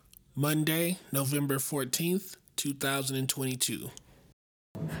Monday, November 14th, 2022.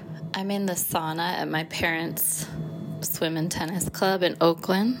 I'm in the sauna at my parents' swim and tennis club in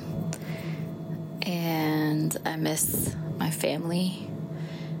Oakland, and I miss my family,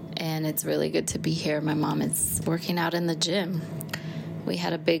 and it's really good to be here. My mom is working out in the gym. We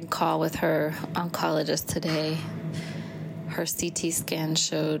had a big call with her oncologist today. Her CT scan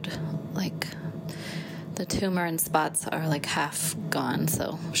showed the tumor and spots are half gone,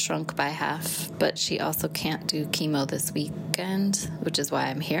 so shrunk by half. But she also can't do chemo this weekend, which is why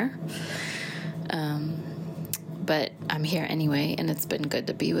I'm here. But I'm here anyway, and it's been good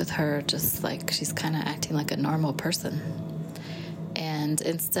to be with her, just she's kind of acting like a normal person. And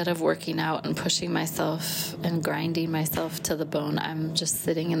instead of working out and pushing myself and grinding myself to the bone, I'm just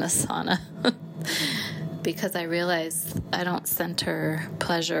sitting in the sauna because I realize I don't center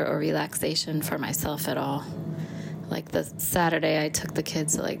pleasure or relaxation for myself at all. The Saturday, I took the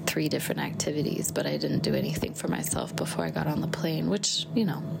kids to 3 different activities, but I didn't do anything for myself before I got on the plane, which,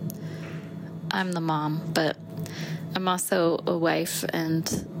 I'm the mom, but I'm also a wife,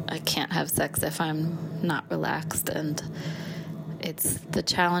 and I can't have sex if I'm not relaxed, and it's the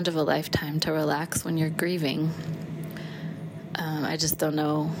challenge of a lifetime to relax when you're grieving. I just don't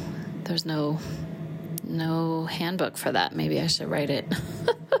know. There's no handbook for that. Maybe I should write it.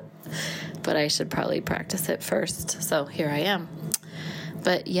 But I should probably practice it first. So here I am.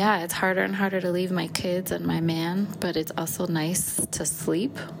 But yeah, it's harder and harder to leave my kids and my man. But it's also nice to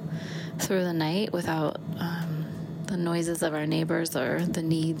sleep through the night without the noises of our neighbors or the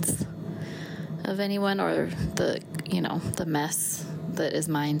needs of anyone or the mess that is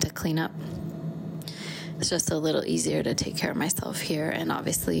mine to clean up. It's just a little easier to take care of myself here, and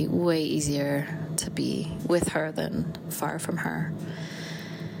obviously way easier to be with her than far from her.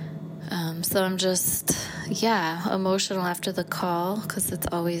 So I'm just, emotional after the call because it's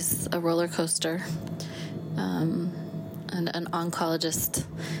always a roller coaster. And an oncologist,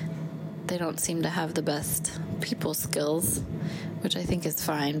 they don't seem to have the best people skills, which I think is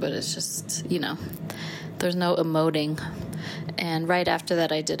fine, but it's just, there's no emoting. And right after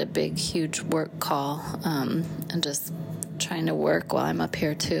that, I did a big, huge work call, and just trying to work while I'm up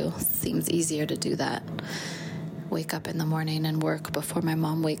here too. Seems easier to do that. Wake up in the morning and work before my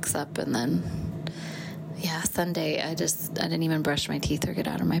mom wakes up, and then, Sunday, I didn't even brush my teeth or get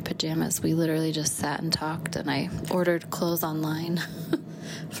out of my pajamas. We literally just sat and talked, and I ordered clothes online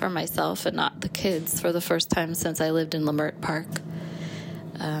for myself and not the kids for the first time since I lived in Leimert Park,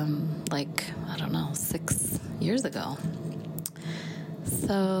 6 years ago.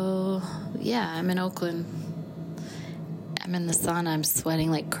 So, I'm in Oakland. I'm in the sauna. I'm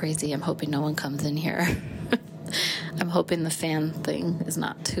sweating like crazy. I'm hoping no one comes in here. I'm hoping the fan thing is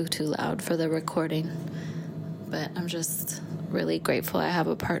not too loud for the recording. But I'm just really grateful I have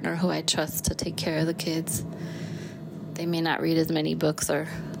a partner who I trust to take care of the kids. They may not read as many books or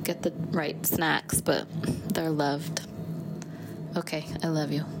get the right snacks, but they're loved. Okay, I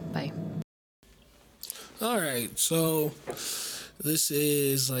love you. Bye. All right, so this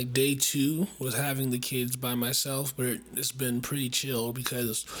is day 2 with having the kids by myself, but it's been pretty chill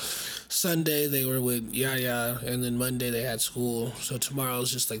because Sunday they were with Yaya, and then Monday they had school. So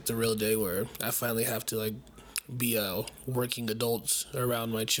tomorrow's just the real day where I finally have to be a working adult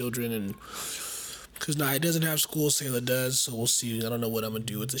around my children, and because Naya doesn't have school, Sayla does, so we'll see. I don't know what I'm gonna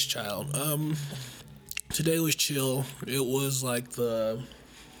do with this child. Today was chill. It was the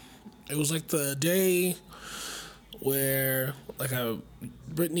day where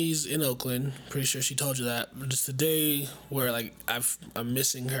Brittany's in Oakland. Pretty sure she told you that. But it's the day where I'm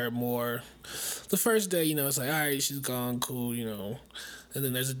missing her more. The first day, it's all right, she's gone, cool, And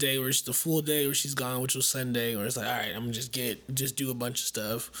then there's a day where it's the full day where she's gone, which was Sunday, where it's all right, I'm gonna just do a bunch of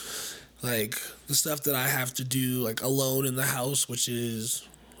stuff. The stuff that I have to do alone in the house, which is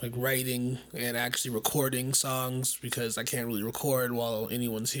writing and actually recording songs because I can't really record while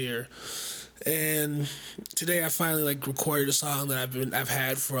anyone's here. And today I finally recorded a song that I've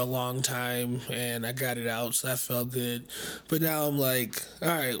had for a long time, and I got it out, so that felt good. But now I'm all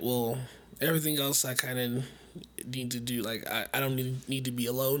right, well, everything else I kind of need to do. I don't need to be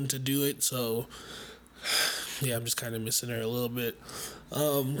alone to do it, so I'm just kind of missing her a little bit.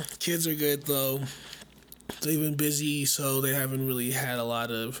 Kids are good though. They've been busy, so they haven't really had a lot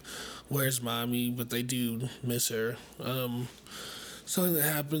of where's mommy, but they do miss her. Something that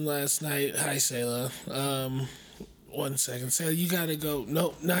happened last night. Hi, Sayla. 1 second. Sayla, you gotta go.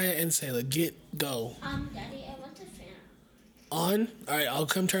 No, Naya and Sayla, go. Daddy, I want the fan. On? Alright, I'll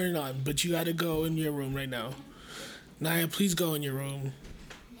come turn it on, but you gotta go in your room right now. Naya, please go in your room.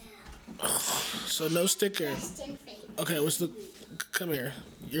 No. So no sticker. Okay, what's the... Come here.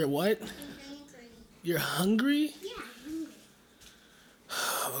 You're what? I'm hungry. You're hungry? Yeah.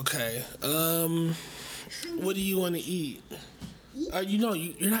 Okay. What do you want to eat? You know,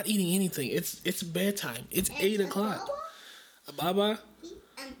 you're not eating anything. It's bedtime. It's 8 o'clock. A baba?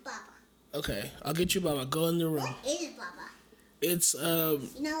 And Baba. Okay, I'll get you baba. Go in the room. What is Baba? It's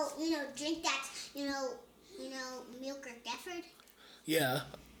Drink that. Milk or Gifford. yeah.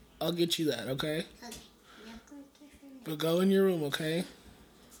 I'll get you that. Okay. Okay. Milk or Gifford. But go in your room. Okay.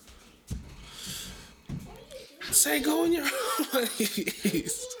 Say go in your room,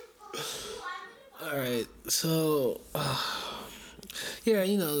 please. All right. So. Yeah,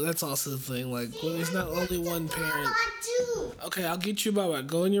 that's also the thing. Like, well, there's not only one parent. Okay, I'll get you Baba.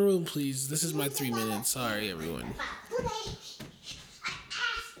 Go in your room, please. This is my 3 minutes. Sorry, everyone.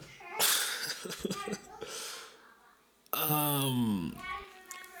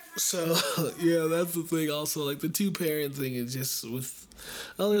 So, yeah, that's the thing also. Like, the two-parent thing is just with...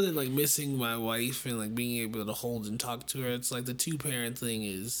 Other than, like, missing my wife and, like, being able to hold and talk to her, it's like the two-parent thing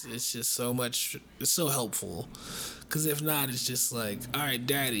it's just so much... It's so helpful. Because if not, it's just like, all right,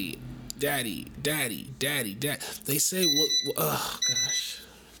 daddy. They say, what oh, gosh.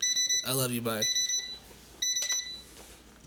 I love you, bye.